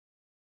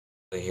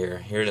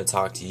Here to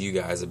talk to you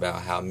guys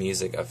about how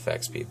music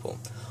affects people.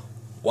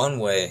 One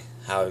way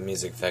how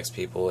music affects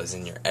people is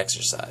in your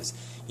exercise.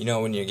 You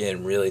know, when you're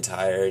getting really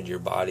tired, your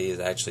body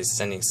is actually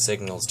sending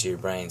signals to your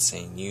brain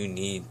saying you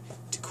need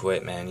to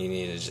quit, man. You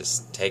need to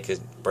just take a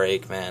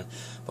break, man.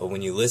 But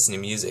when you listen to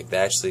music,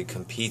 that actually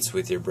competes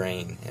with your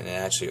brain, and it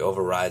actually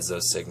overrides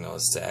those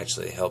signals to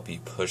actually help you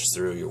push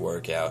through your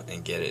workout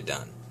and get it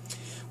done.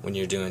 When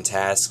you're doing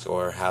tasks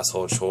or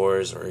household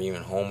chores or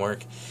even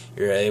homework,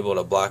 you're able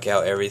to block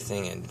out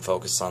everything and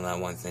focus on that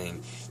one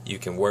thing. You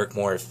can work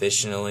more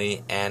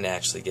efficiently and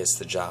actually gets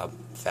the job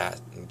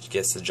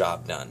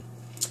done.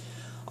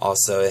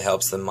 Also, it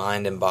helps the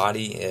mind and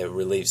body. It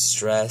relieves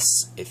stress.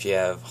 If you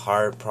have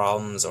heart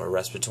problems or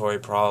respiratory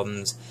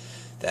problems,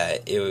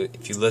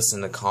 if you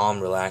listen to calm,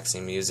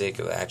 relaxing music,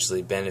 it will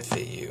actually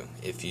benefit you.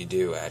 If you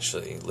do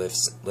actually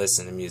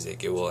listen to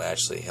music, it will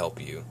actually help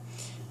you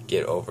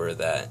get over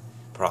that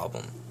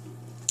problem.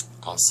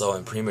 Also,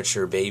 in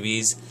premature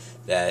babies,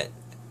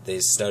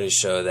 these studies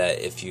show that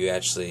if you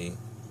actually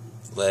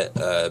let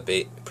a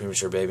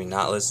premature baby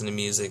not listen to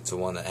music to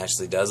one that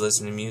actually does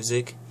listen to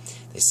music,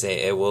 they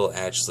say it will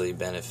actually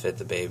benefit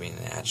the baby and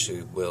it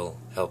actually will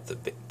help the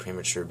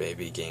premature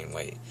baby gain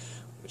weight,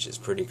 which is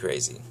pretty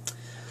crazy.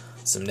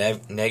 Some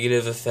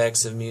negative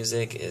effects of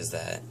music is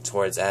that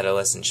towards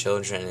adolescent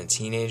children and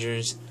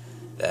teenagers,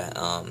 that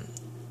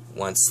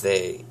once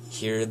they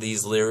hear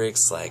these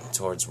lyrics, like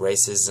towards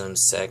racism,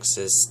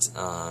 sexist,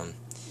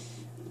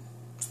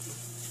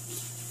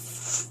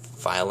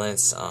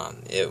 violence,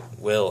 it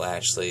will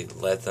actually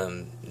let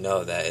them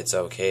know that it's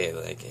okay.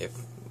 Like if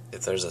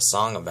there's a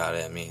song about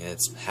it, I mean,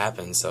 it's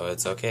happened, so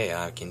it's okay.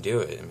 I can do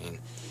it. I mean,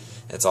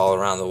 it's all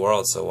around the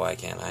world, so why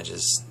can't I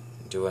just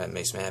do what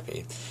makes me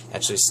happy?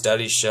 Actually,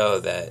 studies show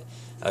that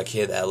a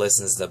kid that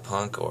listens to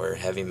punk or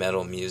heavy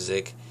metal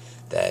music,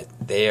 that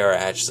they are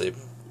actually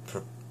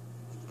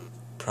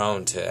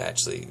prone to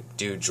actually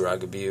do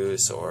drug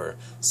abuse or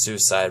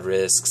suicide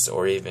risks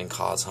or even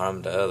cause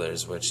harm to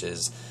others, which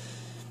is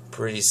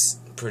pretty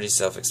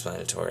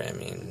self-explanatory. I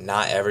mean,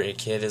 not every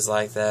kid is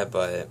like that,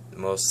 but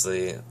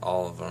mostly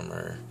all of them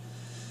are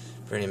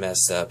pretty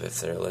messed up if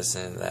they're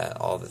listening to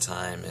that all the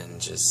time and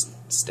just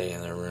stay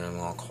in their room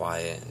all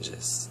quiet and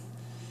just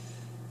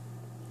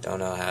don't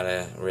know how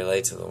to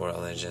relate to the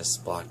world. They're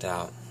just blocked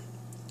out.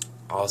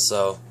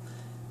 Also,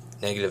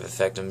 negative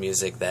effect of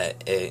music,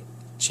 that it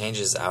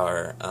changes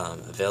our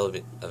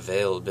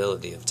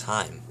availability of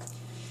time,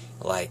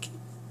 like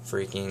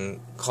freaking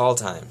call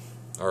time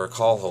or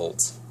call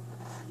holds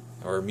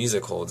or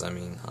music holds. I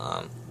mean,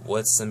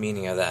 what's the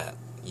meaning of that?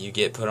 You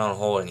get put on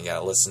hold and you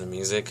gotta listen to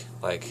music,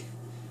 like,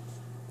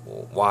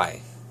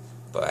 why?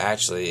 But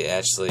it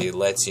actually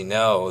lets you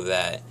know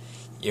that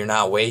you're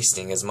not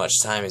wasting as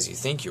much time as you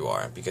think you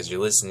are because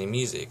you're listening to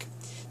music.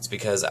 It's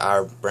because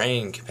our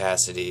brain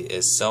capacity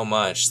is so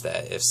much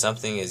that if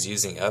something is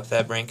using up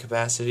that brain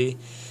capacity,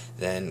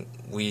 then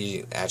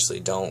we actually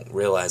don't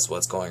realize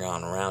what's going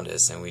on around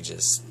us, and we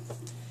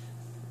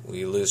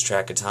lose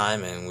track of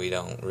time and we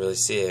don't really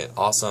see it.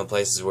 Also, in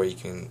places where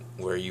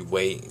you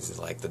wait,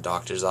 like the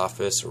doctor's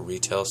office or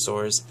retail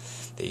stores,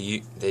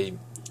 they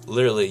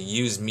literally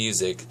use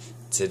music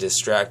to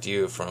distract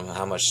you from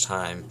how much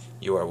time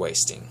you are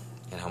wasting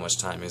and how much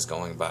time is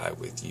going by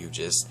with you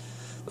just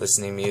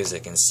listening to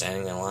music and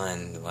standing in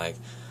line like,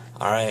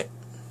 alright,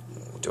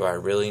 do I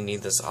really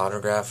need this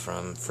autograph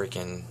from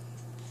freaking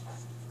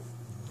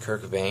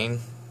Kurt Cobain,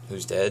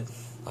 who's dead?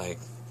 Like,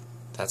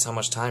 that's how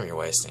much time you're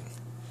wasting.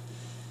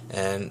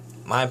 And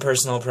my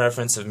personal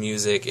preference of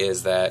music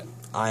is that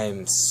I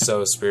am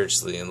so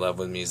spiritually in love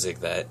with music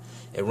that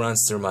it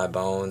runs through my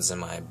bones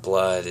and my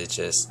blood. It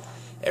just,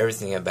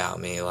 everything about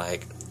me,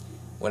 like,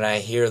 when I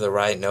hear the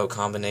right note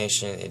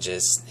combination, it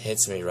just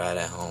hits me right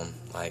at home.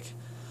 Like,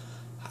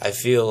 I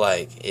feel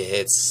like it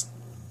hits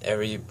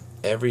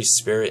every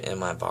spirit in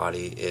my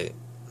body. It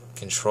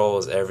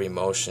controls every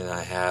emotion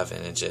I have,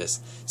 and it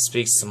just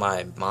speaks to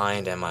my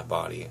mind and my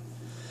body.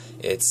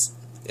 It's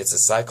a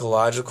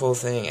psychological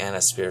thing and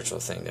a spiritual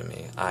thing to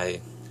me.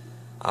 I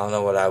don't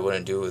know what I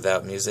wouldn't do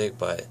without music,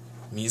 but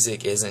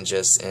music isn't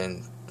just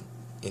in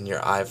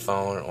your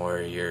iPhone or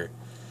in your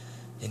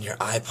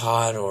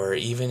iPod or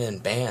even in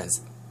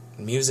bands.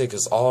 Music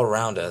is all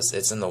around us.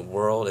 It's in the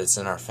world. It's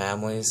in our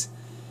families.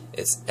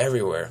 It's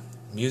everywhere.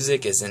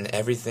 Music is in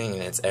everything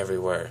and it's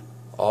everywhere.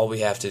 All we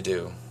have to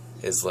do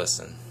is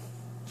listen.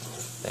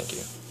 Thank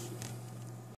you.